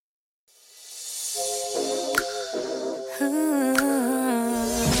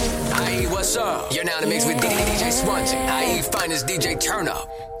what's up? You're now in the mix with DJ Swansea, i.e. finest DJ Turn Up.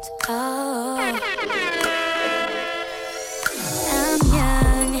 Oh. I'm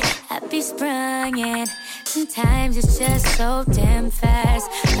young, happy sprung, and sometimes it's just so damn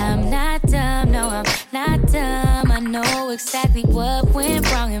fast. I'm not dumb, no, I'm not dumb. I know exactly what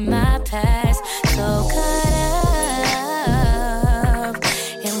went wrong in my past. So caught up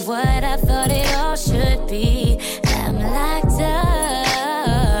in what I thought it all should be. I'm locked up,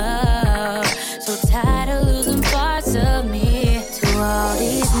 so tired of losing parts of me to all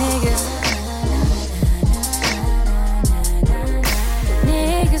these niggas.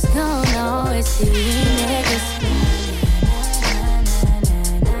 Niggas gon' always be niggas.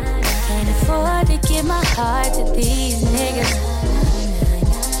 Can't afford to give my heart to these niggas.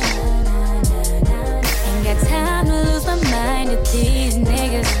 Ain't got time to lose my mind to these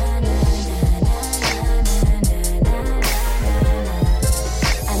niggas.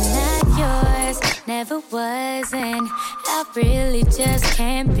 I'm not yours, never was, and I really just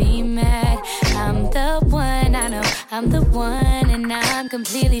can't be mad. I'm the one, I know I'm the one, and I'm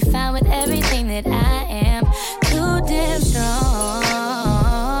completely fine with everything that I am. Too damn strong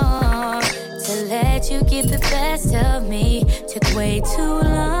to let you get the best of me. Took way too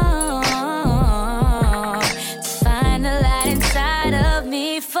long to find the light inside of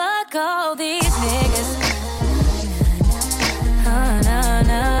me. Fuck all these niggas.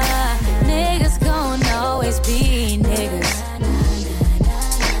 No. Niggas gon' always be niggas.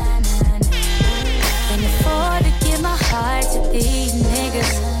 Can't afford to give my heart to these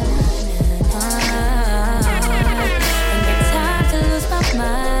niggas. Ain't got time to lose my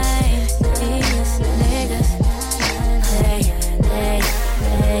mind to these niggas. Hey.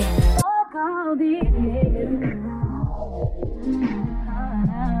 Fuck all these niggas.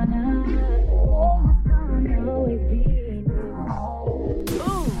 Niggas gon' always be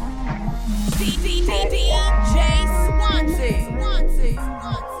DJ Swansea.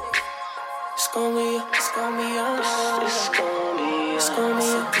 It's gon' be us. It's gon'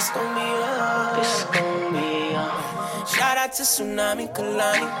 be us. Shout out to Tsunami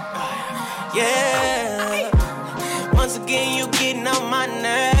Kalani. Yeah. Once again, you getting on my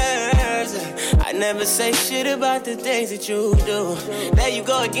nerves. I never say shit about the things that you do. There you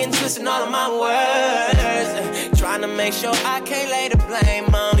go again, twisting all of my words. Trying to make sure I can't lay the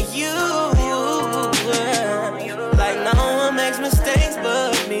blame on you. Like no one makes mistakes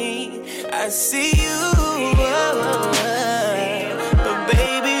but me. I see you. But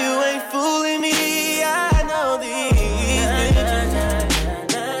baby, you ain't fooling me. I know these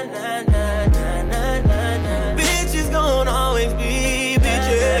bitches gon' always be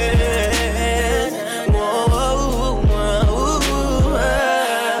bitches. Whoa.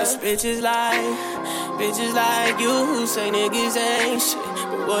 It's bitches like you who say niggas ain't shit.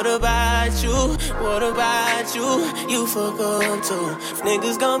 But what about you? You fuck up too. If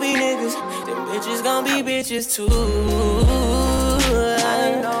niggas gon' be niggas, then bitches gon' be bitches too.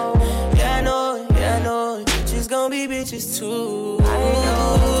 I know. Bitches gon' be bitches too. I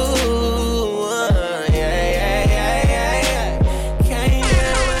know.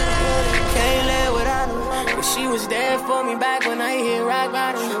 Can't live without her. But she was there for me back when I hit rock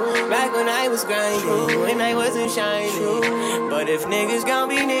bottom. Back when I was grinding, when I wasn't shining. But if niggas gon'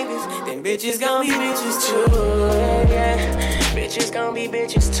 be niggas, then bitches gon' be bitches too. Yeah. Bitches gon' be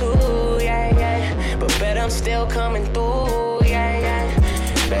bitches too. Yeah. But bet I'm still coming through. Yeah.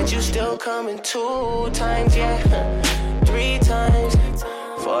 Bet you still coming 2 times, yeah. 3 times,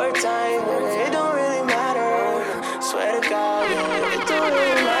 4 times. It don't really matter. Swear to God, yeah. It don't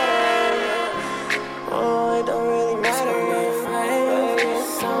really matter. Oh, it don't really matter.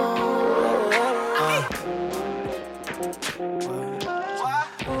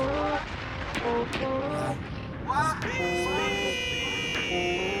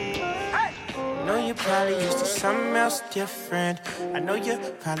 You probably used to something else different. I know you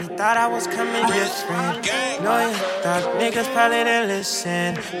probably thought I was coming different. No, you thought niggas probably didn't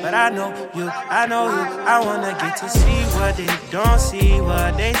listen. But I know you. I wanna get to see what they don't see,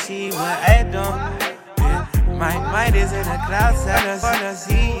 what they see, what I don't. Yeah. My mind is in the clouds, I just wanna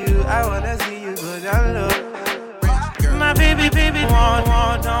see you. I wanna see you go down low. My baby, want,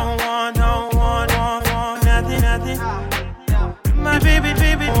 nothing. My baby,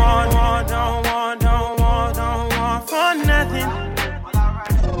 want, don't want for nothing.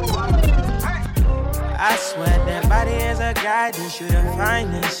 I swear that body is a guide, you should have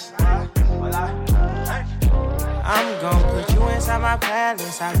finest. I'm gon' put you inside my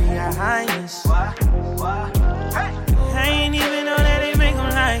palace, I'll be your highness. I ain't even know that they make them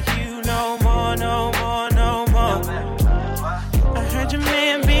like you no more. I heard your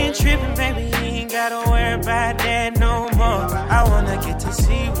man been tripping, baby. can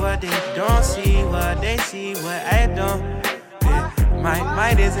see what they don't see, what they see, what I don't. Yeah. My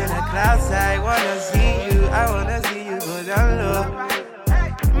mind is in the clouds, I wanna see you, I wanna see you go down low.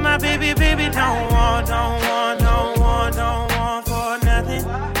 My baby, don't want for nothing.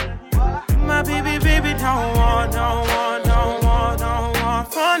 My baby, don't want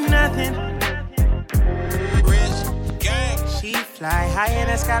for nothing. Rich gang. She fly high in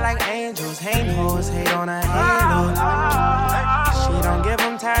the sky like angels, hate hoes, hate on her halo. She don't give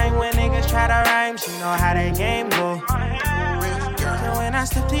them time when niggas try to rhyme, she know how that game go. And when I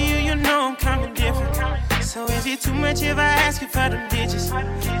step to you, you know I'm coming different. So is it too much if I ask you for them digits?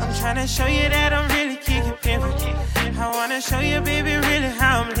 I'm tryna show you that I'm really kicking pimpin'. I wanna show you, baby, really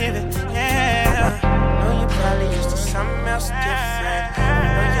how I'm living. Yeah. Know you probably used to something else different.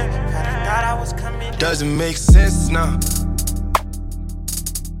 Know you probably thought I was coming. Doesn't make sense now.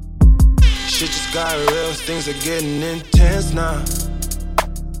 Shit just got real, things are getting intense now.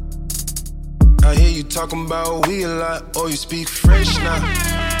 I hear you talking about we a lot, or you speak French now.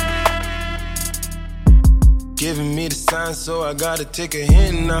 Giving me the sign, so I gotta take a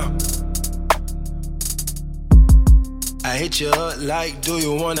hint now. I hit you up like, do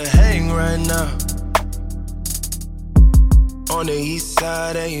you wanna hang right now? On the east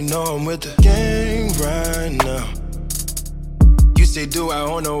side, and you know I'm with the gang right now. You say, do I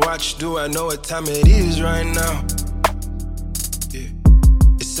own a watch? Do I know what time it is right now? Yeah.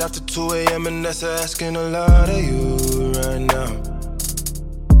 It's after 2 a.m. and that's asking a lot of you right now.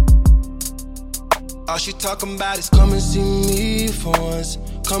 All she talking about is come and see me for once.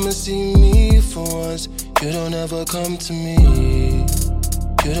 Come and see me for once. You don't ever come to me.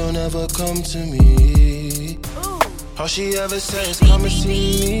 You don't ever come to me. All she ever says, come and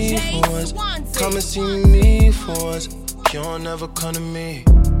see me for once. Come and see me for once. You don't ever come to me.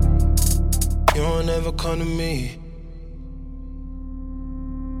 You don't ever come to me.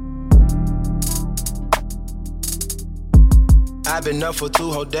 I've been up for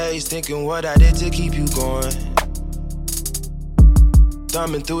 2 whole days thinking what I did to keep you going.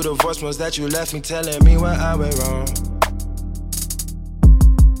 Thumbing through the voicemails that you left me, telling me where I went wrong.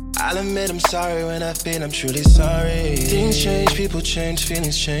 I'll admit I'm sorry when I feel I'm truly sorry. Things change, people change,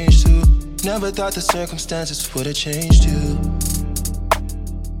 feelings change too. Never thought the circumstances would have changed you.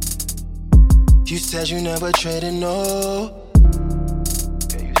 You said you never traded, no.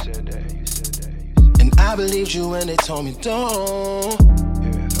 Yeah, you said that. And I believed you when they told me don't.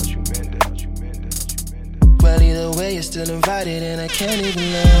 Yeah, I thought you meant that. Well, either way, you're still invited, and I can't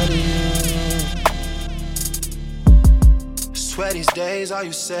even lie to you. Swear these days, all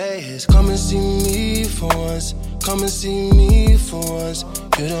you say is come and see me for once. Come and see me for once.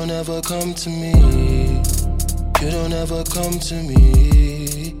 You don't ever come to me. You don't ever come to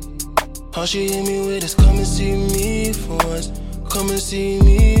me. All she hit me with is come and see me for once. Come and see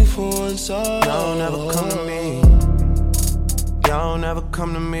me for once. Oh. Y'all never come to me. Y'all never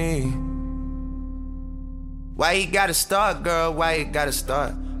come to me. Why you gotta start, girl? Why you gotta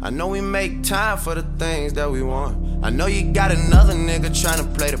start? I know we make time for the things that we want. I know you got another nigga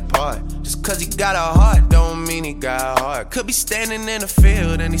tryna play the part. Just cause he got a heart don't mean he got a heart. Could be standing in the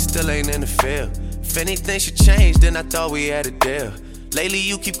field and he still ain't in the field. If anything should change, then I thought we had a deal. Lately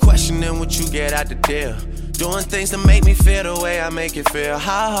you keep questioning what you get out the deal. Doing things to make me feel the way I make you feel.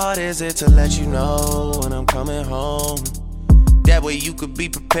 How hard is it to let you know when I'm coming home? That way you could be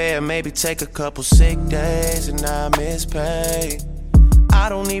prepared. Maybe take a couple sick days and not miss pay. I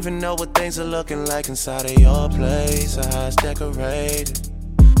don't even know what things are looking like inside of your place or how it's decorated.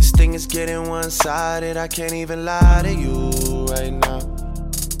 This thing is getting one-sided. I can't even lie to you right now.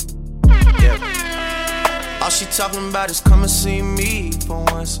 Yeah. All she talking about is come and see me for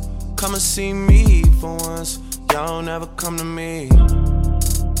once. Come and see me for once. Y'all don't ever come to me.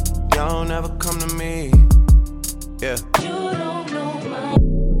 Y'all don't ever come to me. Yeah.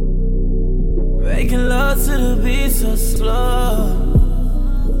 Making love to the beat so slow.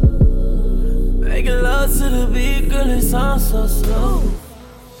 Making love to the beat, girl, it sounds so slow.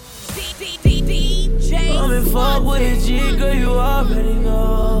 I'm in fuck with a G, girl, you already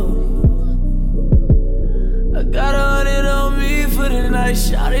know. I got 100 on me for the night.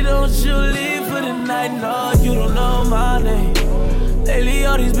 Shawty, don't you leave for the night. No, you don't know my name. Lately,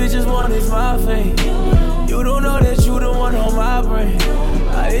 all these bitches want is my fame. You don't know that you the one on my brain.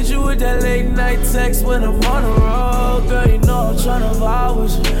 I hit you with that late night text when I'm on the road. Girl, you know I'm tryna vibe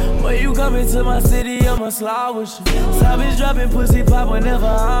with you. When you come into my city, I'ma slide with you. Savage dropping pussy pop whenever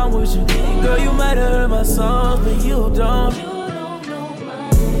I'm with you. Girl, you might have heard my songs, but you don't.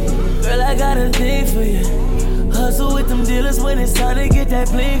 Girl, I got a thing for you. Hustle with them dealers when it's time to get that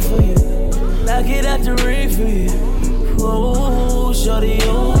bling for you. Knock it out the ring for you. Oh, shorty,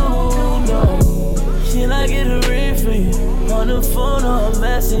 oh, no. Can I get a ring for you? On the phone or a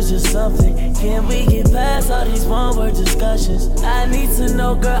message or something. Can we get past all these one-word discussions? I need to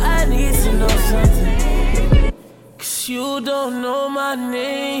know, girl, I need to know something. Cause you don't know my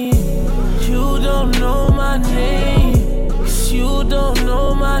name. You don't know my name. Cause you don't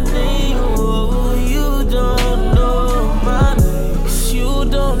know my name. Oh, you don't know my name. Cause you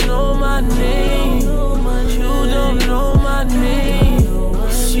don't know my name. You don't know my name.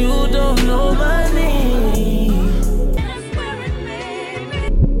 Cause you don't know my name.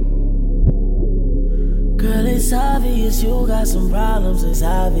 Girl, it's obvious you got some problems. It's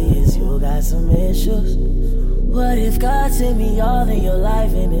obvious you got some issues. What if God sent me all in your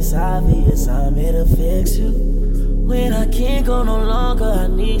life and it's obvious I'm here to fix you? When I can't go no longer, I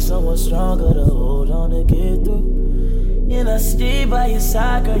need someone stronger to hold on to get through. And I stay by your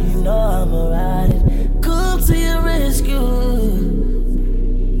side, girl, you know I'ma ride it. Come to your rescue.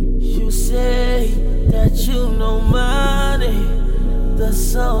 You say that you know my name. The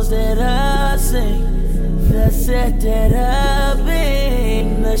songs that I sing, the set that I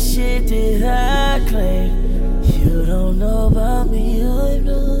bring, the shit that I claim. You don't know about me, I've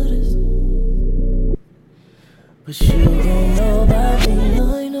noticed. But you don't know about me,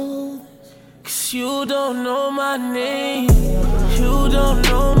 I know this. Cause you don't know my name. You don't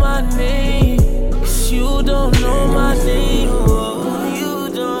know my name. Cause you don't know my name. Oh, you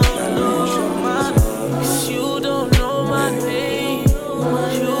don't know my name. Cause you don't know my name.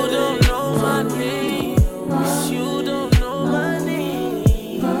 You don't know my name. Cause you don't know my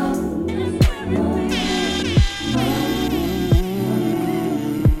name.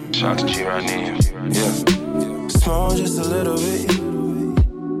 Shout to G-Ronnie. Yeah. Small just a little bit.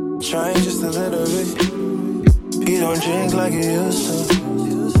 Trying just a little bit. He don't drink like he used to.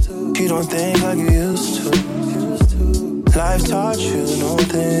 He don't think like he used to. Life taught you new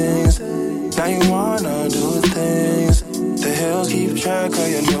things. Now you wanna do things. The hills keep track of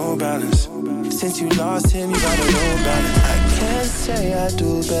your new balance. Since you lost him, you got a new balance. I can't say I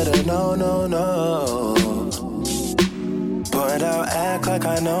do better, no, no, no. But I'll act like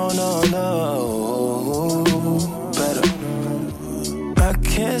I know, better. I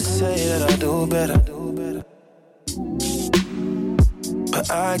can't say that I do better. But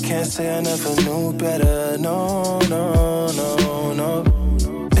I can't say I never knew better, no.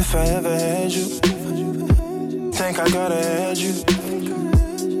 If I ever had you, think I gotta had you.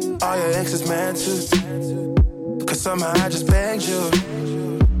 All your exes mad too, cause somehow I just begged you.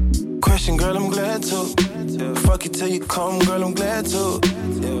 Question, girl, I'm glad to. Fuck you till you come, girl, I'm glad to.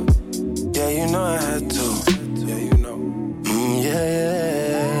 Yeah, you know I had to. Yeah, you know.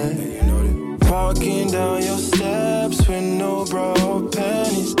 Yeah. You know that. Walking down your steps with no bra or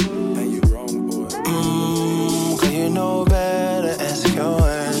panties. Hey, you wrong, boy. Cause you know better, ask your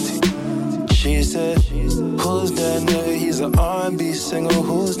auntie. She said, who's that nigga? He's an R&B singer.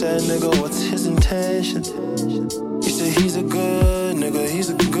 Who's that nigga? What's his intention? You said he's a good nigga. He's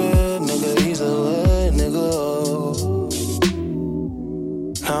a good nigga. He's a good nigga.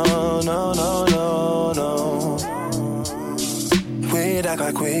 No. We'd act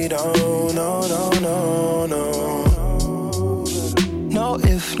like we don't. No. No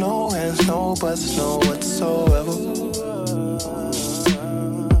if, no ands, no buts, no whatsoever.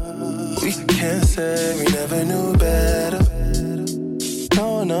 We can't say we never knew better.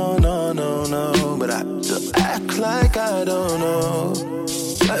 No. But I still act like I don't know.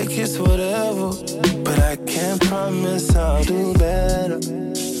 Like it's whatever. But I can't promise I'll do better.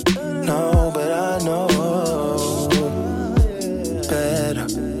 No, but I know better.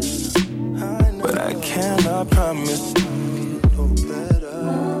 But I cannot promise.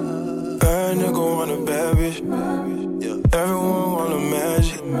 Every nigga want a bad bitch. Everyone want a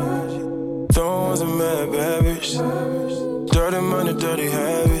magic. Don't want some bad bitch. Dirty money, dirty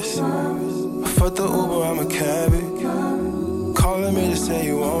habits. Fuck the Uber, I'm a cabbie. Calling me to say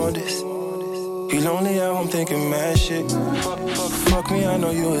you want this. You lonely at home thinking mad shit. Fuck me, I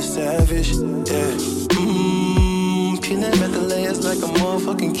know you a savage. Yeah. Peeling back the layers like a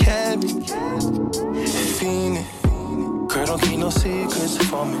motherfucking cabbie. Fiendin'. Girl, don't keep no secrets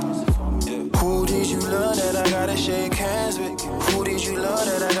for me. Who did you love that I gotta shake hands with? Who did you love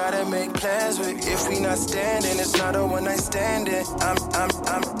that I gotta make plans with? If we not standing, it's not a one night standing.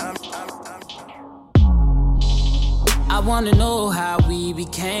 I wanna know how we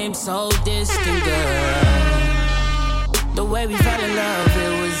became so distant, girl. The way we fell in love,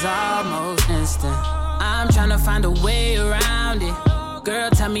 it was almost instant. I'm tryna find a way around it. Girl,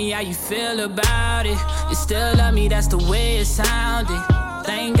 tell me how you feel about it. You still love me, that's the way it sounded.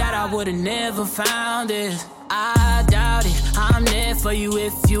 Thank God I would've never found this. I doubt it. I'm there for you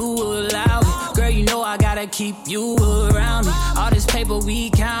if you allow it. Girl, you know I gotta keep you around me. All this paper we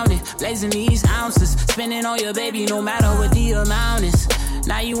counted, blazing these ounces, spending on your baby no matter what the amount is.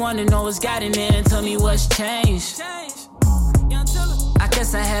 Now you wanna know what's got in there and tell me what's changed. I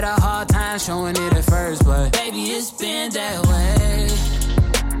guess I had a hard time showing it at first, but baby, it's been that way.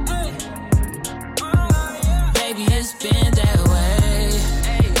 Baby, it's been that way.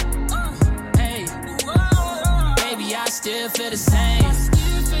 Baby, I still feel the same.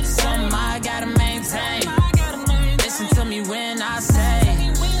 Something I gotta maintain. Listen to me when I say,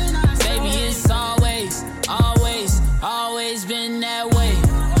 baby, it's always, always, always been that way.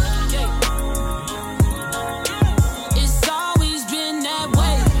 It's always been that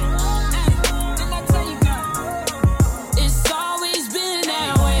way. It's always been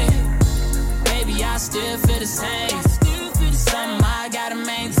that way. Baby, I still feel the same. Something I gotta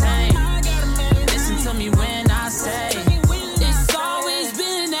maintain. Listen to me when I say, it's always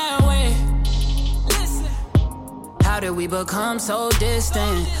been that way. How did we become so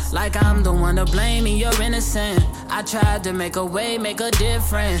distant? Like I'm the one to blame and you're innocent. I tried to make a way, make a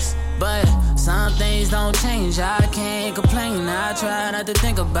difference, but some things don't change. I can't complain. I try not to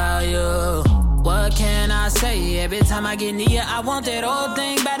think about you. What can I say? Every time I get near you, I want that old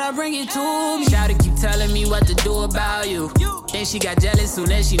thing back. I bring it to me. Shawty keep telling me what to do about you. Then she got jealous soon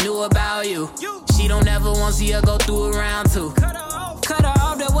as she knew about you. She don't ever want to see her go through a round two. Cut her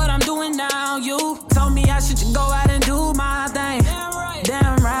off, that's what I'm doing now. You told me I should just go out and do my thing.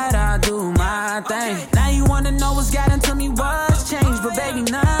 Damn right, I do my thing. Now you wanna know what's got into me, what's changed, but baby,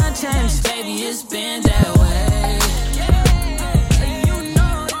 none changed. Baby, it's been that way.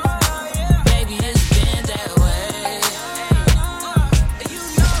 Baby, it's been that way.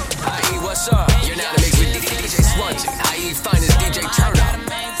 Aye, what's up? You're now in the mix with DJ Swanson. Aye, finest DJ Turn Up.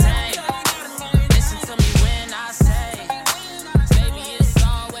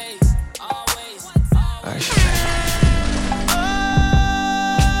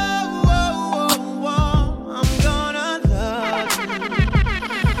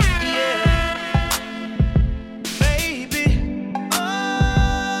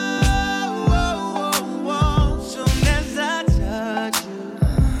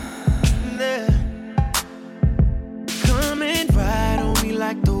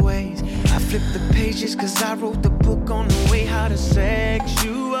 Flip the pages cause I wrote the book on the way how to sex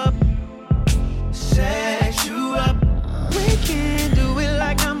you up. Sex you up. We can do it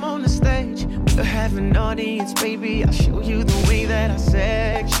like I'm on the stage. We'll have an audience, baby. I'll show you the way that I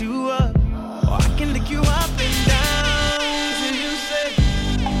sex you up. Or I can lick you up and down till you say,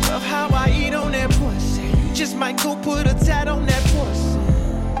 love how I eat on that pussy. You just might go put a tat on that pussy.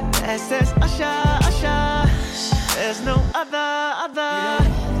 That says Usher, Usher. There's no other.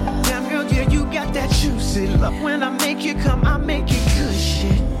 Girl, yeah, you got that juicy love. When I make you come, I make it good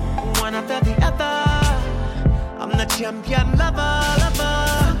shit. One after the other. I'm the champion lover.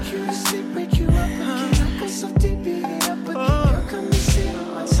 Fuck you to sleep, wake you up again. I go so deep, beat it up again. Girl, come and sit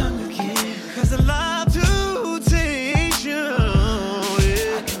on my tongue again. Cause I love to taste you.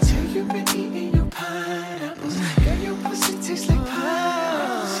 Yeah. I can tell you've been eating your pineapples. Girl, your pussy tastes like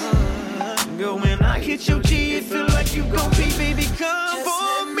pineapples. Girl, when I hit your G, it feel like you gon' be, baby, come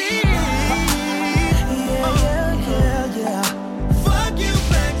for me. Yeah. Fuck you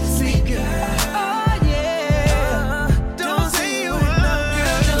back to sleep, girl. Oh, yeah. Don't say you were,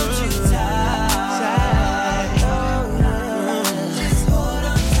 girl, don't you tie. Just hold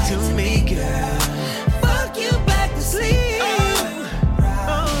on tight to me, girl. Fuck you back to sleep.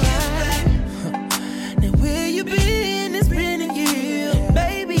 Now where you been? It's been a year.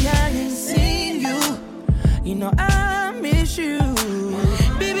 Baby, I ain't seen you. You know I miss you.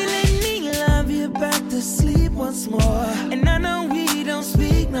 Baby, let me love you back to sleep once more. And I know we don't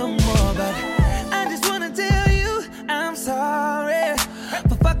speak no more, but I just wanna tell you I'm sorry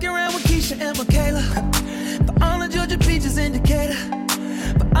for fucking around with Keisha and Michaela, for all the Georgia Peaches in Decatur,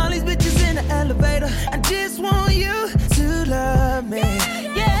 for all these bitches in the elevator. I just want you to love me.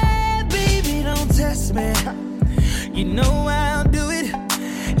 Yeah, baby, don't test me. You know I'll do it.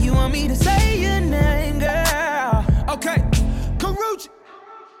 You want me to say your name, girl? Okay, Karuchi.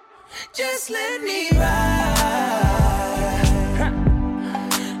 Just let me ride.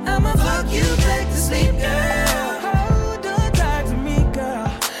 I'ma fuck you back to sleep, girl. Hold on tight to me, girl.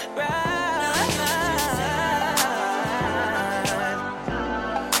 Ride.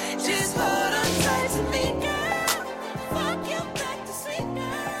 Just hold on tight to me, girl. Fuck you back to sleep,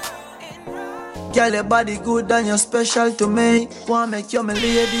 girl. Girl, your body good and you're special to me. Wanna make you my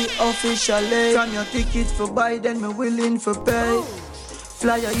lady officially. From your ticket for buy, then me willing for pay.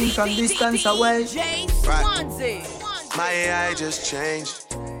 Fly you in from distance away. Right. My AI just changed.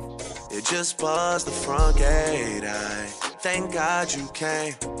 It just buzzed the front gate. I thank God you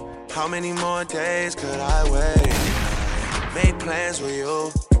came. How many more days could I wait? Made plans with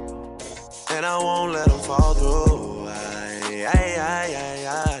you, and I won't let them fall through.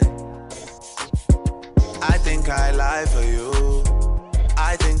 I think I lie for you.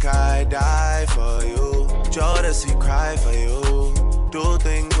 I think I die for you. Jodeci cry for you. Do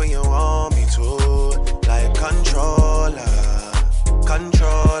things when you want me to. Like controller.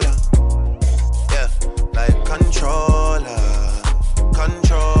 Yeah, like controller.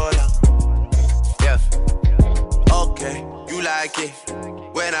 Yeah. Okay, you like it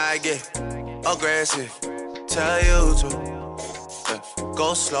when I get aggressive. Tell you to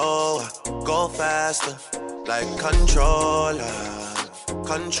go slower, go faster. Like controller.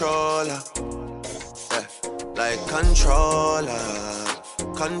 Yeah, like controller.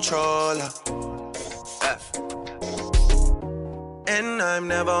 Yeah. And I'm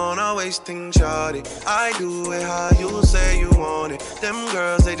never on a wasting shawty. I do it how you say you want it. Them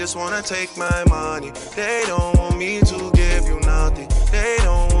girls, they just wanna take my money. They don't want me to give you nothing. They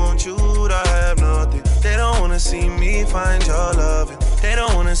don't want you to have nothing. They don't wanna see me find your loving. They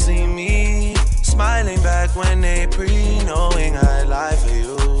don't wanna see me smiling back when they knowing I lie for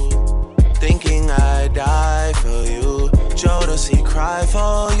you. Thinking I die for you. Jodeci cry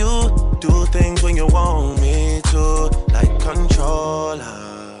for you. Do things when you want me to. Like controller.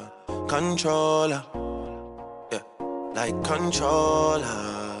 Yeah, like controller.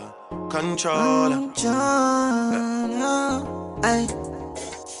 Ay,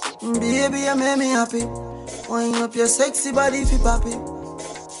 baby, you make me happy. Wind up your sexy body fi poppy.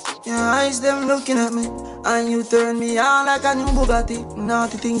 Your eyes them looking at me, and you turn me on like a new Bugatti.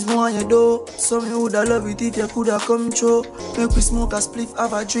 Naughty things more you do. So me woulda love it if you coulda come true. Make we smoke a spliff,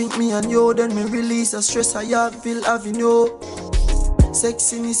 have a drink, me and you. Then me release a stress I have, feel having you.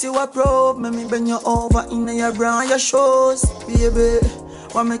 Sexiness you a probe, make me bend you over in your bra and your shoes. Baby,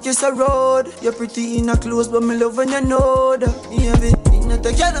 wanna make you so road. You're pretty in a clothes, but me love when you know that. Baby, you not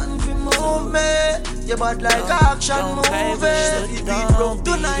take your nothing fi move me. You bad like action movie. If you broke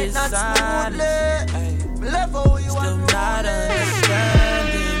tonight, not smoothly. Me love how you still not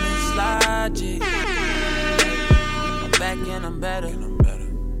understanding this logic. I'm back and I'm better.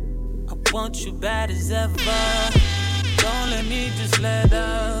 I want you bad as ever. Don't let me just let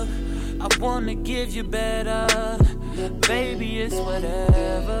up. I wanna give you better. Baby, it's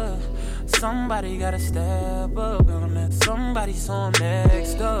whatever. Somebody gotta step up. Gonna let somebody so I'm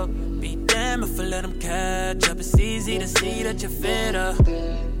next up. Be damn if I let them catch up. It's easy to see that you're fitter.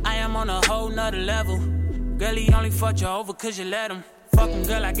 I am on a whole nother level. Girl, he only fucked you over cause you let him. Fucking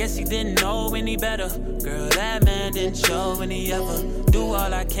girl, I guess he didn't know any better. Girl, that man didn't show any ever. Do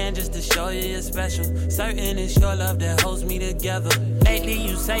all I can just to show you you're special. Certain it's your love that holds me together. Lately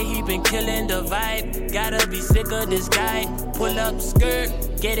you say he been killing the vibe. Gotta be sick of this guy. Pull up skirt,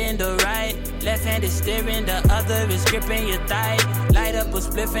 get in the right. Left hand is steering, the other is gripping your thigh. Light up a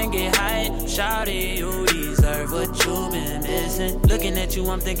spliff and get high. Shawty, you deserve what you been missing. Looking at you,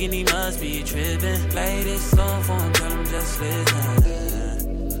 I'm thinking he must be tripping. Play this song for him, tell him just listen.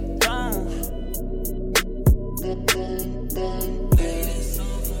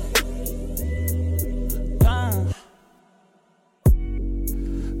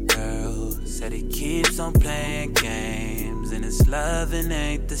 Said he keeps on playing games and his loving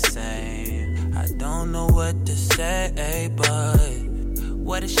ain't the same. I don't know what to say, but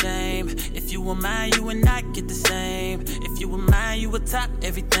what a shame. If you were mine, you would not get the same. If you were mine, you would top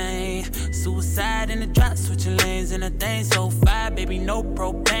everything. Suicide in the drop, switching lanes and a thing so fire, baby, no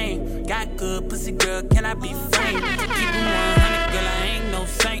propane. Got good pussy, girl, can I be frank? Keep it 100, girl, I ain't no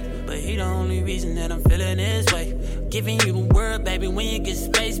saint, but he the only reason that I'm feeling this way. Giving you the word, baby, when you get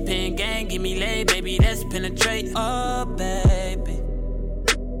space, pen gang, give me lay, baby, let's penetrate. Oh, baby.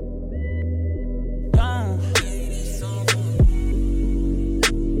 Don't.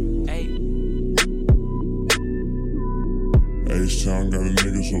 Hey. H-Town got a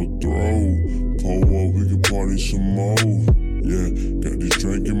nigga so throw. Pull up, we can party some more. Yeah, got this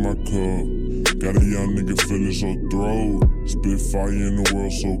drink in my cup. Got a young nigga feeling so throw. Spit fire in the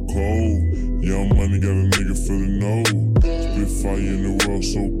world so cold. Young money got a nigga feeling no. Spit fire in the world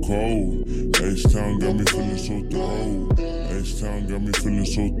so cold. H-Town got me feeling so throw. H-Town got me feeling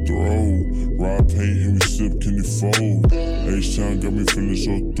so throw. Ride paint and we sip candy fold. H-Town got me feeling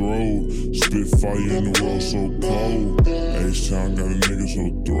so throw. Spit fire in the world so cold. H-Town got a nigga so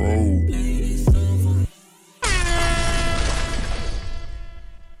throw.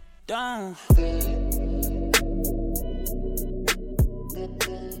 Don't.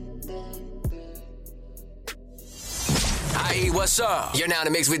 IE, what's up? You're now in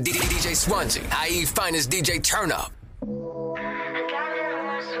the mix with DJ Swansea, IE finest DJ Turn Up.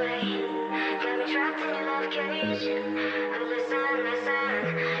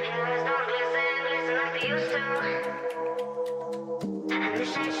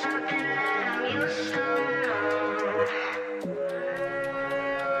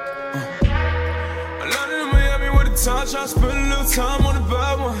 Time, try to spend a little time on the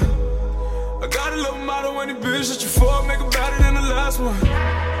bad one. I got a little model when the bitch that you fuck, make it better than the last one.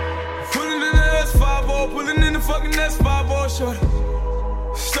 Pulling in the S5, pulling in the fucking S5, shorty.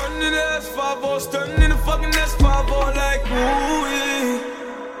 Stunning in the S5, stunning in the fucking S5, like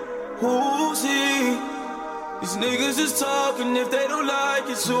who's he? These niggas is talking, if they don't like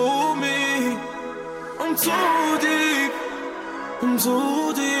it, to me. I'm too deep.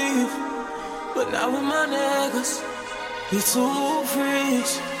 But now with my niggas, we two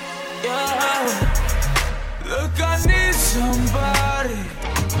freaks, yeah. Look, I need somebody.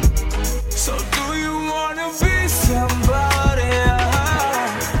 So do you wanna be somebody?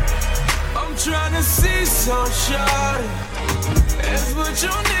 I'm tryna see some shawty. That's what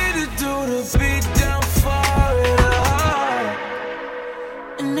you need to do to be down for it.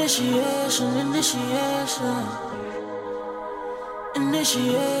 Initiation.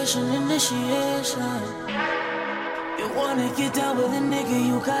 You wanna get down with a nigga,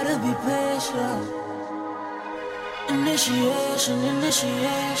 you gotta be patient. Initiation.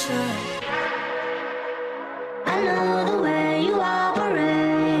 I know the way you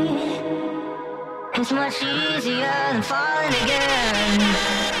operate. It's much easier than falling again.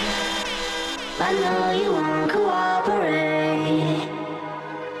 I know you won't cooperate,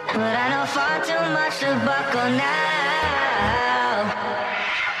 but I know far too much to buckle now.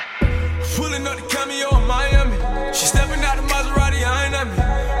 Pulling up the cameo in Miami. She stepping out the Maserati, eyeing at me.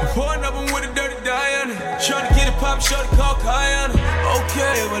 I'm pouring up with a dirty Diana. Trying to get it pop, short call Kayana.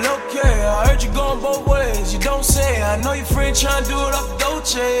 Okay, I heard you going both ways. You don't say. I know your friend trying to do it off the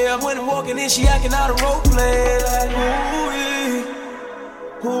Dolce. I went and walking in, she acting out a role play. Like,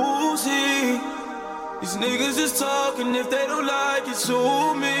 who's he? These niggas is talking, if they don't like it,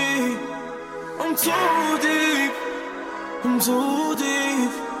 to me. I'm too deep.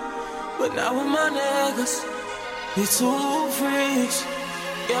 But now with my niggas, we two freaks,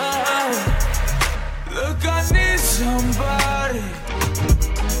 yeah. Look, I need somebody.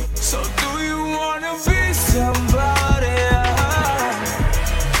 So do you wanna be somebody?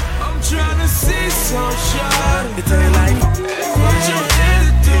 I'm tryna see some shot. It ain't like what you need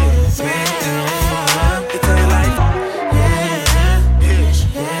to do to be down for. It ain't like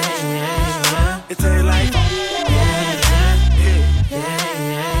it ain't like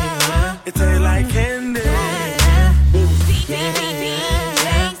it ain't like candy.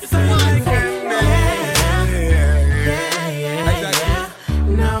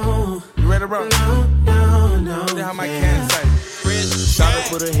 No. That's how my can say. Shot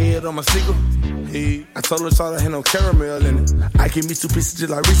up with her head on my sneaker. Hey, I told her shot had no caramel in it. I give me 2 pieces just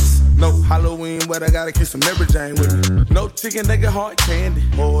like Reese's. No Halloween, but I gotta kiss some Mary Jane with it. No chicken, they get hard candy.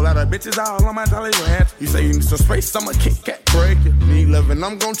 Whole lot of bitches all on my dolly ranch. You say you need some space, I'm a Kit Kat break you. Need loving,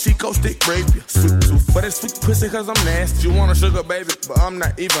 I'm gon' Chico stick rape you. Sweet tooth for that sweet pussy, cause I'm nasty. You want a sugar baby, but I'm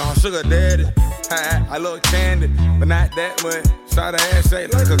not even her sugar daddy. I love candy, but not that much. Shot her ass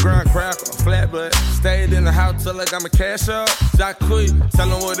shaped like a graham cracker, a flat butt. Stayed in the house till I got my cash up. Shot quick, tell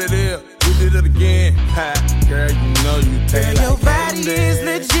them what it is. We did it again. Ha, girl, you know you take your like body candy. is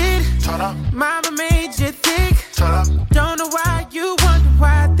legit. Mama made you thick. Don't know why you wonder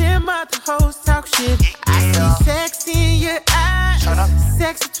why them other hoes talk shit. I see sex in your eyes,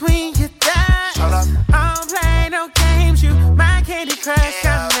 sex between your thighs. I don't play no games, you my Candy Crush.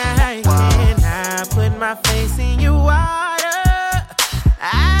 I'm not, and I put my face in your water.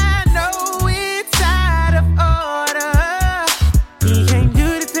 I know it's out of order. He can't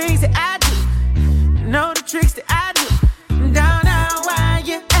do the things that I do, know the tricks that I do. Don't know why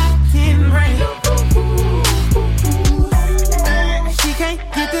you acting right. She can't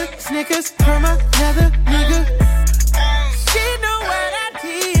get the Snickers from another nigga. She know what I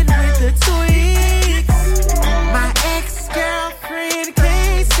did with the tweaks. My ex-girlfriend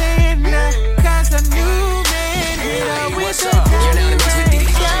can't stand her, cause a new man hit her with the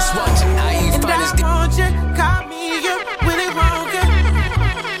and I want you, call me your Willy Wonka.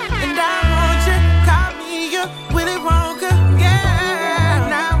 And I want you, call me your Willy Wonka. Yeah,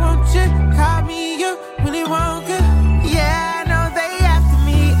 and I want you, call me your Willy Wonka. Yeah, I know they after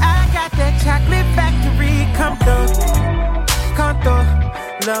me. I got that chocolate factory. Come through,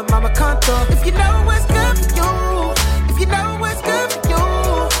 love mama, come through. If you know what's good for you, if you know what's good for you,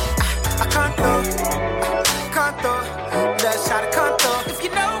 I come through, let's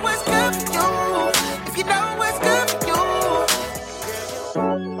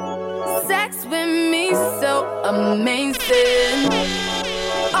Sex with me so amazing.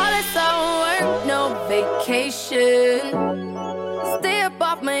 All this all work, no vacation. Stay up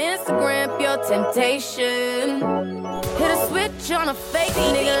off my Instagram, pure temptation. Hit a switch on a fake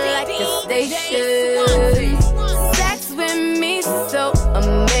nigga like a station. Sex with me so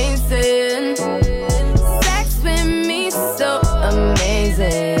amazing. Sex with me so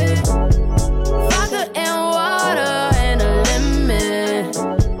amazing. Vodka and water and a lemon.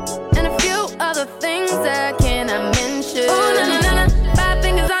 And a few other things I cannot mention. Ooh, na na na na, 5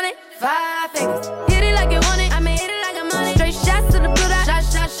 fingers on it, 5 fingers. Hit it like you want it, I mean hit it like I'm on it. Straight shots to the blue dot, shot,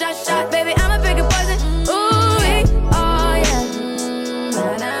 shot, shot, shot. Baby, I'm a bigger poison. Ooh, oh yeah.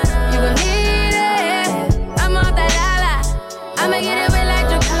 You gon' need it. I'm off that la-la. I'ma get it wet like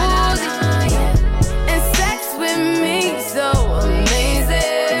jacuzzi. And sex with me so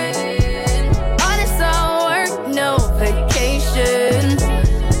amazing. All this all work, no vacation.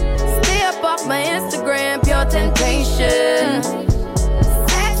 Stay up off my Instagram, pure temptation.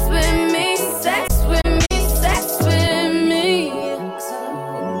 Sex with me, sex with me, sex with me.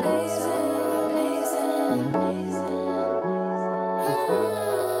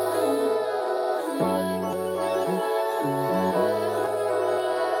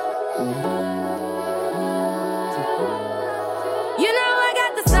 You know I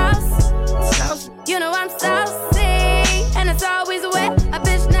got the sauce. You know I'm saucy, and it's always wet. A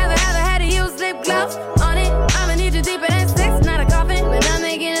bitch never ever had to use lip gloss on it. I'ma need you deeper than 6, not a coffin. When I'm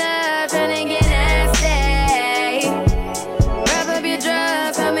making love, tryna get nasty. Wrap up your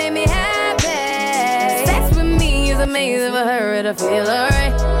drugs, come make me happy. Sex with me is amazing for her to feel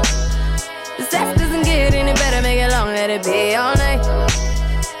alright. The sex doesn't get any better, make it long, let it be all night.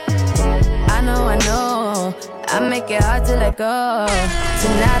 I know, I make it hard to let go.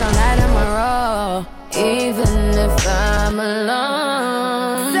 Tonight all night I'm a roll, even if I'm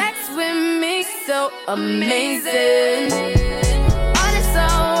alone. Sex with me so amazing. All this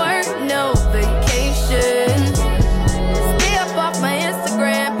all work, no vacation. Stay up off my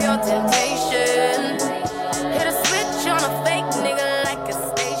Instagram, pure temptation. Hit a switch on a fake nigga like a station.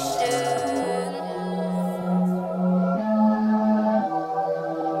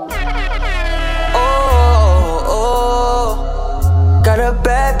 Got a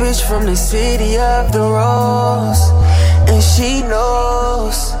bad bitch from the city of the rose, and she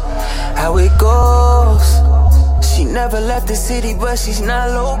knows how it goes. She never left the city, but she's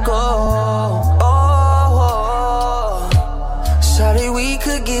not local. Shawty, we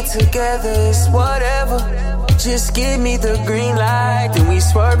could get together, it's whatever. Just give me the green light, then we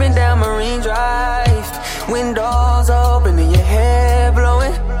swerving down Marine Drive. Windows open and your hair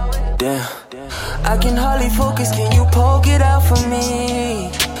blowing. Damn, I can hardly focus, can you poke it out for me?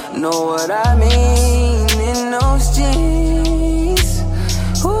 Know what I mean in those jeans.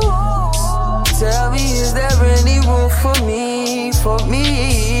 Ooh. Tell me, is there any room for me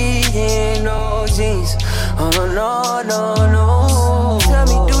in those jeans? Oh no, no, no. Tell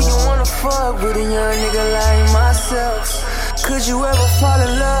me, do you wanna fuck with a young nigga like myself? Could you ever fall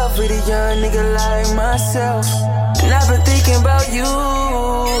in love with a young nigga like myself? And I've been thinking about you,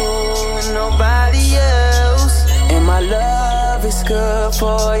 nobody else. And my love is good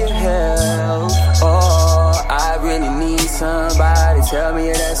for your health. Oh, I really need somebody. Tell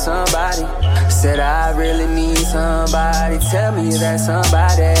me that somebody. Said I really need somebody. Tell me that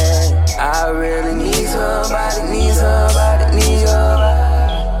somebody. I really need somebody. Need somebody. Need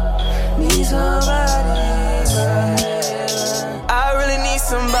somebody. Need somebody. I really need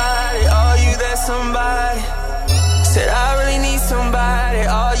somebody. Are you that somebody? Said I really need somebody.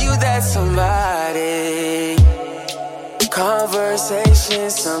 Are you that somebody? Conversation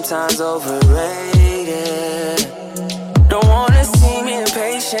sometimes overrated. Don't wanna seem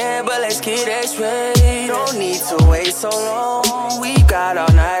impatient, but let's get x-rayed. Don't need to wait so long. We got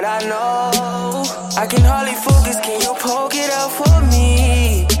all night, I know. I can hardly focus, can you poke it out for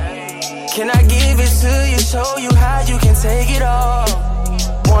me? Can I give it to you, show you how you can take it all?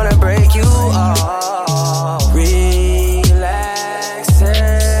 Wanna break you off. Relax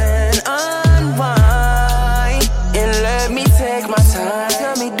and unwind, and let me take my time.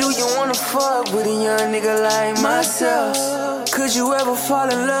 Tell me, do you wanna fuck with a young nigga like myself? Could you ever fall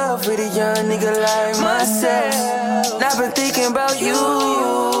in love with a young nigga like myself? I've been thinking about you,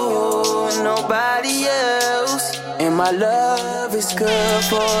 nobody else. And my love is good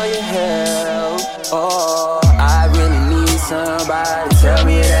for your health. Oh, I really need somebody. Tell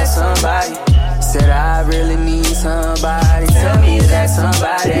me that somebody. Said I really need somebody. Tell me that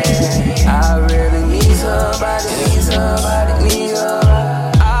somebody. I really need somebody. Need somebody. Need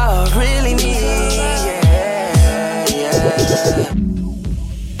somebody. I really need, yeah, yeah.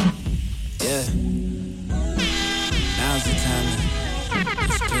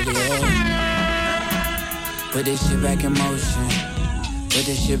 Put this shit back in motion. Put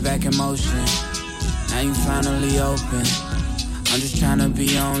this shit back in motion. Now you finally open. I'm just tryna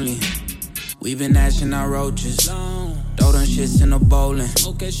be only. We been ashing our roaches. Throw them shits in the bowling.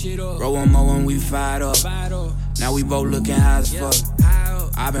 Roll one more when we fired up. Now we both looking high as fuck.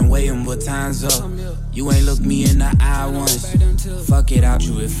 I've been waiting, but time's up. You ain't looked me in the eye once. Fuck it out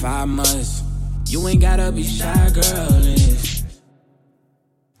you if I must. You ain't gotta be shy, girl.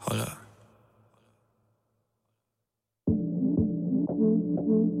 Hold up.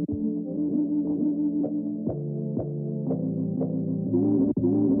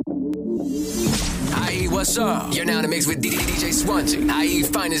 IE, what's up? You're now in the mix with DJ Swansea. IE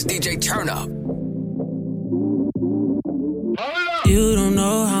finest DJ Turn Up. You don't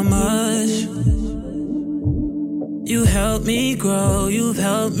know how much you helped me grow. You've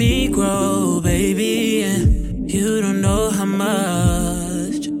helped me grow, baby. And you don't know how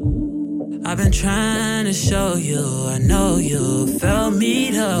much I've been trying to show you. I know you felt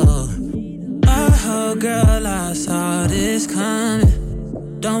me though. Oh, girl, I saw this coming.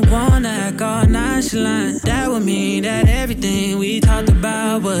 Don't wanna act all nonchalant. That would mean that everything we talked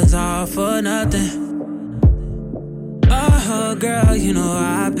about was all for nothing. Oh, girl, you know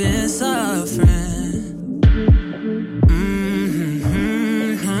I've been suffering.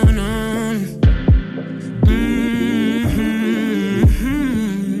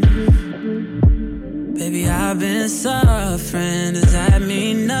 Baby, I've been suffering. Does that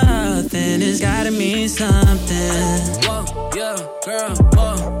mean nothing? It's gotta mean something. Whoa, yeah, girl,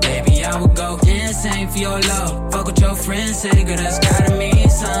 whoa. Baby, I would go insane for your love. Fuck what your friends say, girl, that's gotta mean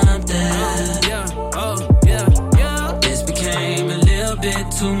something. This became a little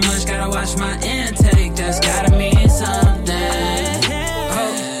bit too much. Gotta watch my intake, that's gotta mean something.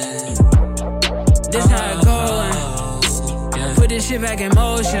 This how it going. Put this shit back in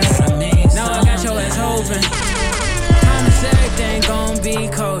motion. Now I got your ass hoping. Promise everything gon' be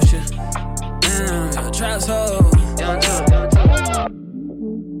kosher. Damn, trap soul.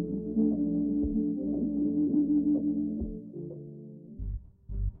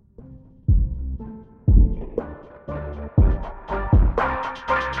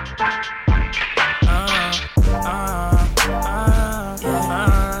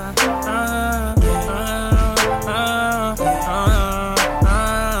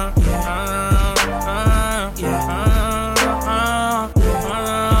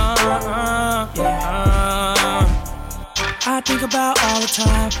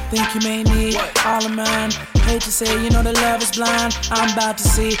 Think you may need all of mine. Hate to say, you know the love is blind. I'm about to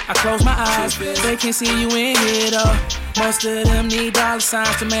see, I close my eyes. They can't see you in here though. Most of them need dollar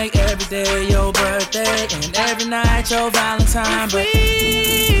signs to make every day your birthday and every night your Valentine. But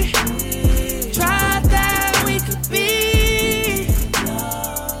we tried that we could be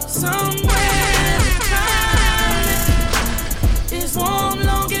somewhere in time. It's warm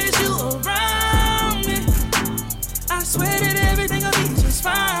long as you around me. I swear that everything will be just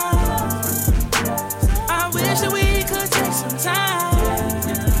fine. I wish that we could take some time.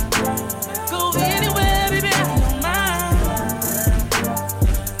 Go anywhere, baby, I don't mind.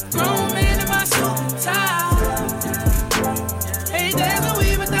 Grown man in my suit and tie. Hey, there's no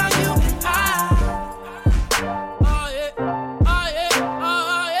way without you and I. Oh yeah, oh yeah,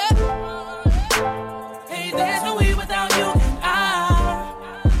 oh yeah. Hey, there's no way without you and I.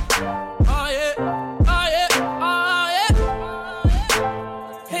 Oh yeah, oh yeah, oh yeah.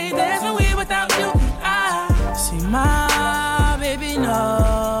 Hey, there's no way without you and I. See my baby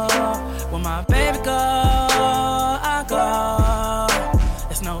know when my baby go, I go.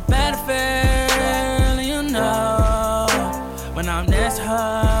 There's no better feeling, you know. When I'm next to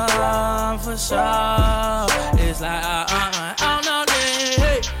her, for sure. It's like oh no,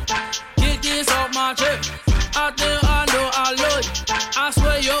 hey, get this off my chest. I think I know I love you. I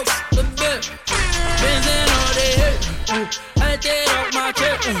swear you're the best. Benzin all day, hey, get that off my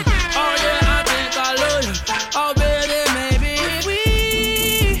chest. Oh yeah, I think I love you. Oh baby, maybe if we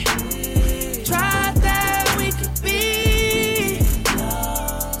tried that we could be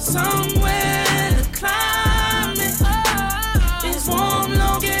somewhere in the climate. It's warm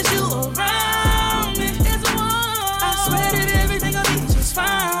long as you around me. It's warm. I swear that everything will be just fine.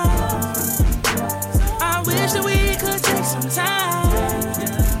 I wish that we could take some time.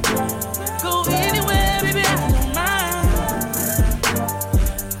 Go anywhere, baby, I don't mind.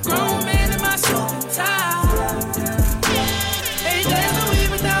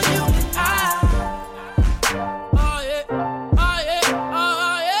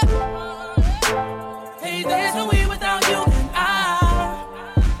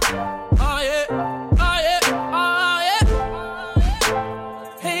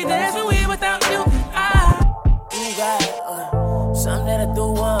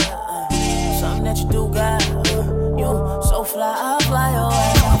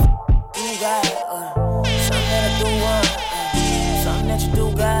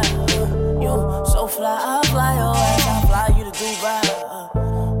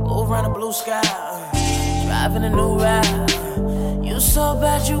 blue sky, driving a new ride. You so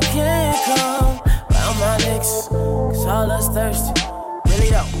bad you can't come round my niggas, cause all us thirsty. Really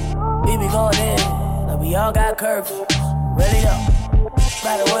though, we be going in, like we all got curfews. Really though,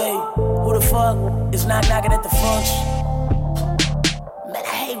 by the way, who the fuck is not knocking at the function? Man,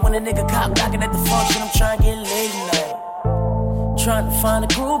 I hate when a nigga cop knocking at the function. I'm trying to get laid tonight. Trying to find a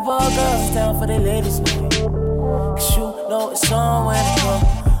group of girls down for their ladies, man. Cause you know it's on when it come.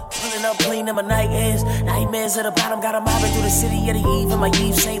 Pulling up clean in my night airs. Nightmares at the bottom, got a mobbing through the city of the eve. In my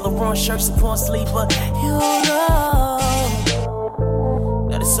Yves Saint Laurent shirts upon sleep. But you know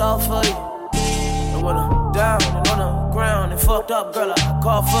that it's all for you. And when I'm down and on the ground and fucked up, girl, I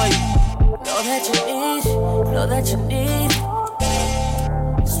call for you. Know that you need, know that you need.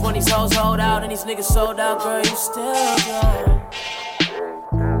 Just when these hoes hold out and these niggas sold out, girl, you still young.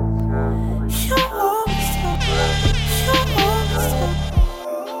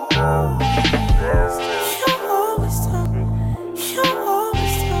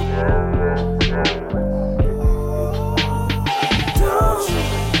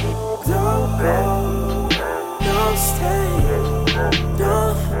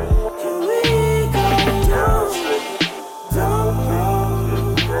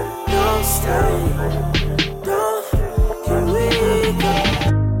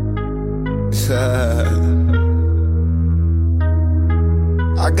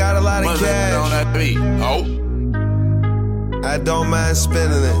 I got a lot of cash on that beat. Oh, I don't mind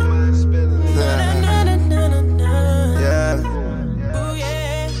spending it. Yeah.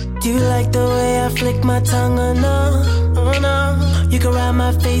 Do you like the way I flick my tongue or no? Oh no. You can ride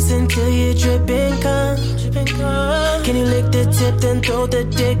my face until you dripping cum. Can you lick the tip then throw the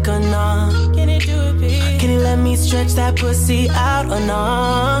dick or no? Can you do it, baby? Can you let me stretch that pussy out or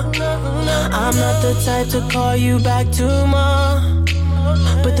no? I'm not the type to call you back tomorrow,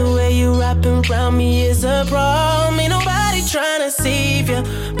 but the way you wrapping around me is a problem. Ain't nobody tryna save you.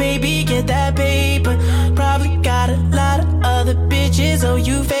 Baby, get that paper. Probably got a lot of other bitches owe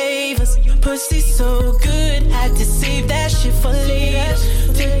you favors. Pussy so good, had to save that shit for later.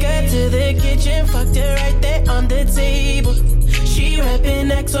 Took her to the kitchen, fucked her right there on the table. She rapping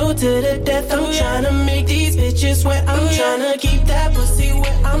XO to the death. I'm tryna make these bitches wet. I'm tryna keep that pussy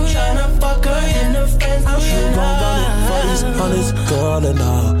wet. I'm tryna fuck her and her friends. I'm tryna on this girl and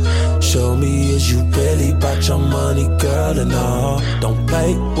all. Show me is you really about your money, girl, and all. Don't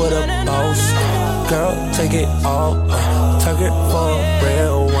play with a boss, girl, take it all. Tuck it for a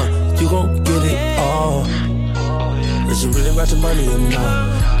real one, you gon' get it all. Is it really about your money or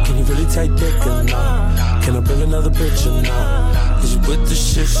not? Can you really take dick or not? Can I bring another bitch or not? Is you with the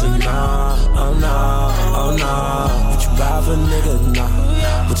shit or not? Oh no, oh no. Would you ride for a nigga or not?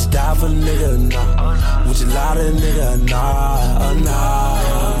 Would you die for a nigga or not? Would you lie to a nigga or not? Oh no,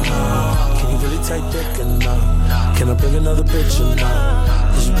 oh no. Can you really take dick or not? Can I bring another bitch or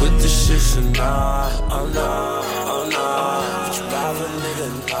not? Is you with the shit or not? Oh no, oh no. Would you ride for a nigga or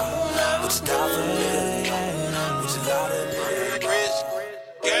not? Would you die for a nigga or not? Would you lie to a nigga?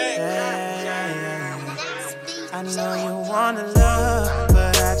 I know you wanna love,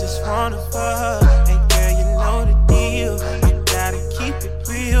 but I just wanna fuck. Hey girl, you know the deal. I gotta keep it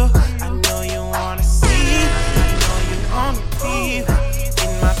real. I know you wanna see, I know you wanna feel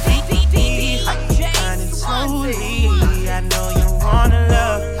in my BBB, grinding slowly. I know you wanna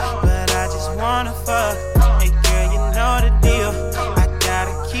love, but I just wanna fuck. Hey girl, you know the deal. I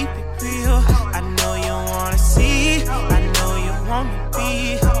gotta keep it real. I know you wanna see, I know you wanna be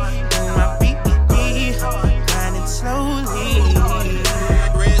in my BBB, grinding slowly.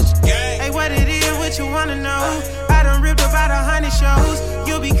 Hey, what it is, what you wanna know? I done ripped about 100 shows.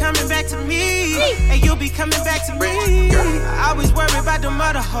 You'll be coming back to me, and you'll be coming back to me. I always worry about them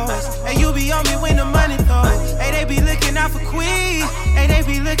other hoes, and you be on me when the money throws. Hey, they be looking out for Queen, hey, they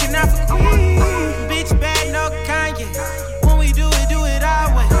be looking out for Queen. Bitch bad, no Kanye. When we do it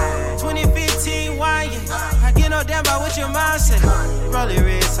our way. 2015 wine, yeah. I get no damn about what your mom said. Rolling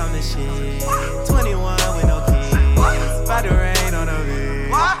wrist on the shit. 21 with no kids. About to rain on the bitch.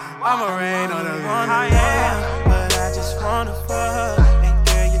 I'ma rain on the bitch. Yeah, but I just wanna fuck. And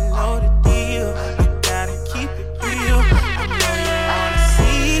girl, you know the deal. I gotta keep it real. I know you wanna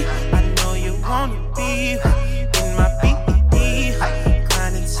see, I know you wanna be in my BBB,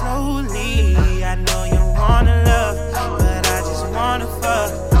 grinding slowly. I know you wanna love, but I just wanna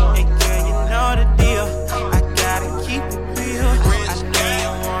fuck. And girl, you know the deal. I gotta keep it real. I know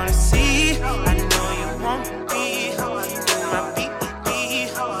you wanna see, I know you wanna be in my BBB,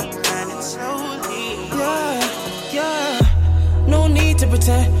 grinding slowly.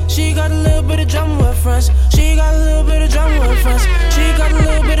 pretend. She got a little bit of drama with her friends. She got a little bit of drama with her friends. She got a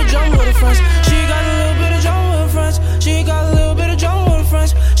little bit of drama with her friends. She got a little bit of drama with her friends. She got a little bit of drama with her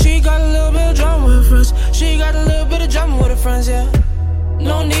friends. She got a little bit of drama with her friends. She got a little bit of drama with her friends, yeah.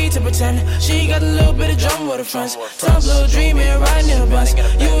 No need to pretend. She got a little bit of drama with her friends. Top little dreaming, riding in a bus.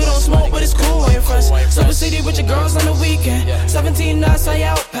 You don't smoke, but it's cool with your friends. Silver City with your girls on the weekend. 17 nights, I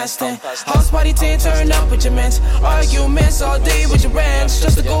out past 10. House party 10, turn up with your mans. Arguments all day with your rands.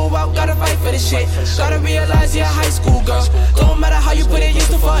 Just to go out, gotta fight for this shit. Gotta realize you're a high school girl. Don't matter how you put it, used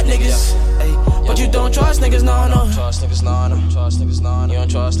to fuck niggas. But you don't trust niggas, no, no. Trust niggas, no, no. Trust niggas, no, no. You don't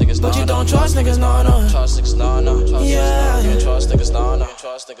trust niggas, no, no. But you don't trust niggas, no, no. Trust niggas, no, no. Yeah. You don't trust niggas, no, no.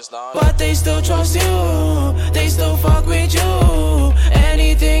 Trust niggas, no, no. But they still trust you. They still fuck with you.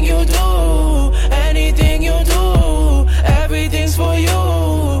 Anything you do, anything you do, everything's for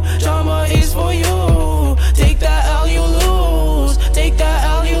you. Drama is for you. Take that L, you lose. Take that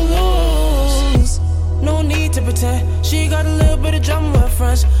L, you lose. No need to pretend. She got a little bit of drama with her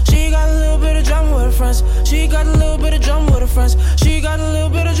friends. She got a little bit of drama with her friends. She got a little bit of drama with her friends. She got a little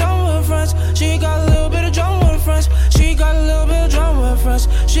bit of drama with her friends. She got a little bit of drama with her friends. She got a little bit of drama with her friends.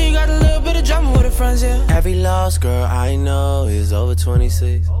 She got a little bit of drama with her friends, yeah. Every lost girl I know is over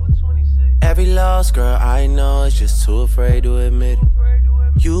 26. Every lost girl I know is just too afraid to admit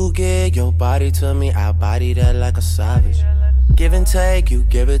it. You give your body to me, I body that like a savage. Give and take, you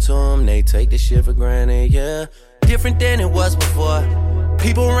give it to them, they take the shit for granted, yeah. Different than it was before.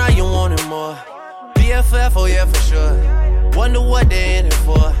 People around you wanting more. BFF, oh yeah, for sure. Wonder what they in it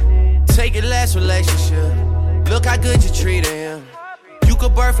for. Take your last relationship. Look how good you treated him. You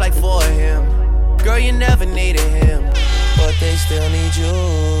could birth like 4 of him. Girl, you never needed him. But they still need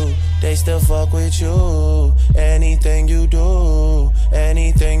you. They still fuck with you. Anything you do,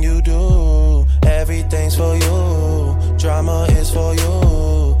 anything you do, everything's for you. Drama is for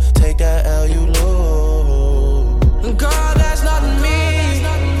you. Take that L, you lose. Girl, that's not me.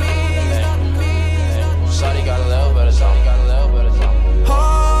 Shawty got a little bit of something. Got a little bit of something.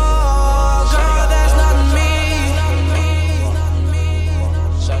 Oh, girl, that's not me.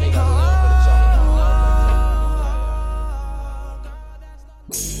 Shawty got a little bit of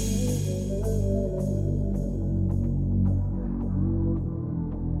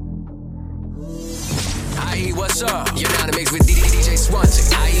Aye, what's up? You're now in the mix with DJ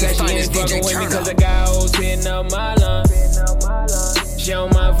Swansea. Aye, find this DJ with me Turner. cause I got hoes hitting up my line. She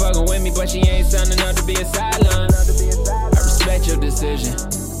don't mind fucking with me, but she ain't sound enough to be a sideline. I respect your decision,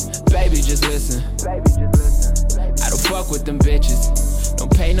 baby, just listen. I don't fuck with them bitches,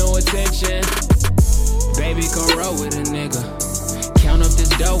 don't pay no attention. Baby, come roll with a nigga, count up this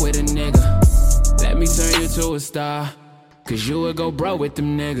dough with a nigga. Let me turn you to a star, cause you would go bro with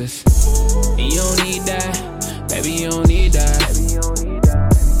them niggas. And you don't need that, baby, you don't need that.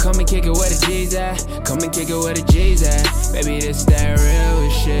 Come and kick it where the G's at. Come and kick it where the G's at. Baby, this that real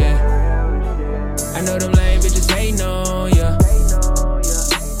shit. I know them lame bitches hating on ya,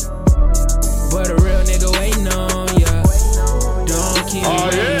 but a real nigga waiting on ya. Don't keep me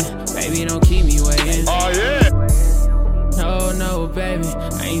waiting, baby, don't keep me waiting. Oh yeah. No, no, baby,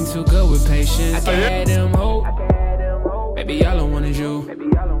 I ain't too good with patience. I can't have them hope, baby, all I want is you.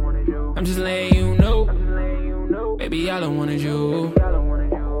 I'm just letting you know, baby, all I want is you.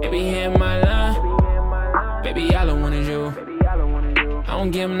 Baby, hit my line, baby, all I want is you. I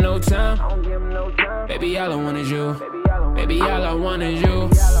don't give him no time, baby, all I want is you. Baby, all I want is you.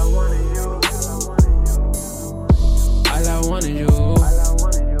 All I want is you.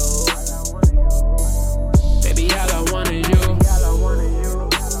 Baby, all I want is you.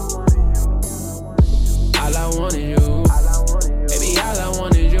 All I want is you. Baby, all I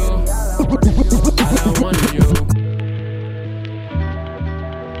want is you. All I want is you.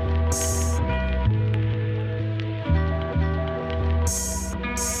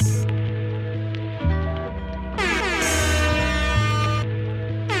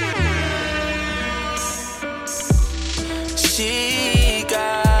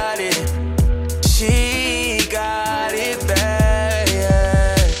 She got it bad,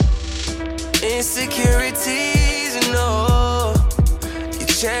 yeah. Insecurities, no. You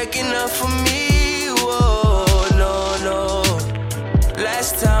checking up for me, whoa, no.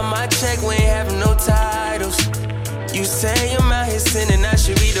 Last time I checked, we ain't having no titles. You say I'm out here sinning, I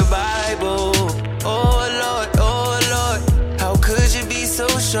should read the Bible. Oh Lord, how could you be so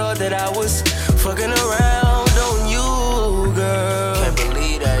sure that I was fucking around on you, girl? Can't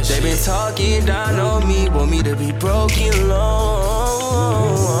believe that shit. They been talking down on me, want me to be broken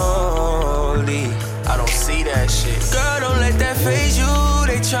lonely. I don't see that shit. Girl, don't let that phase you.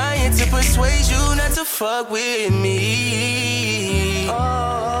 They trying to persuade you not to fuck with me.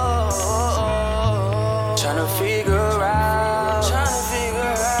 Tryna figure out,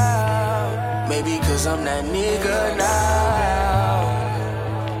 maybe cause I'm that nigga now.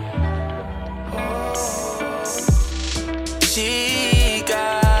 She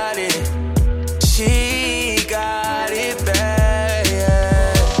got it bad,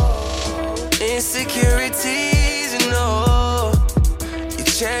 yeah. Insecurities, you know, you're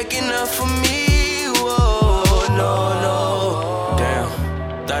checking up for me, whoa, no. Damn,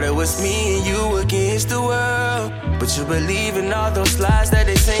 thought it was me and you against the world, but you believe in all those lies that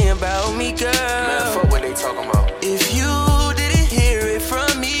they say about me, girl. Man, fuck what they talking about. If you didn't hear it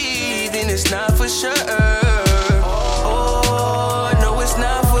from me, then it's not for sure. Oh, no, it's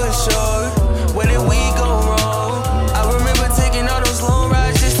not for sure. Where did we go wrong? I remember taking all those long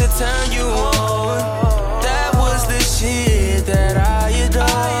rides just to turn you on. That was the shit that I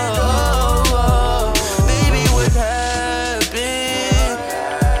adore. Baby, what happened?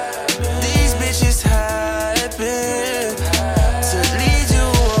 These bitches happen to lead you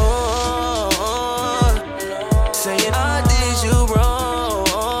on, saying I did you wrong.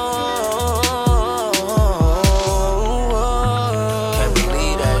 Can't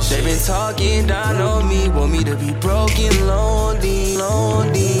believe that shit. They been talking down on me, want me to be broken, lonely,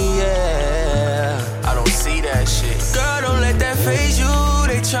 yeah. I don't see that shit. Girl, don't let that phase you.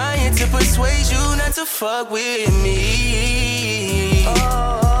 They trying to persuade you not to fuck with me.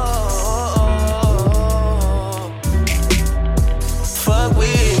 Fuck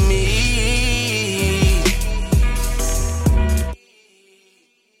with me.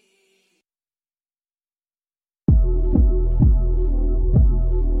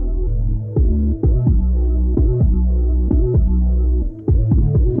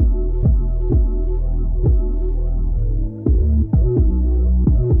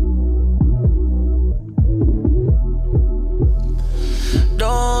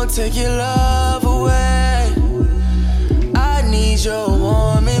 Don't take your love away. I need your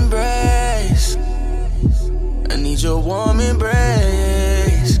warm embrace. I need your warm embrace.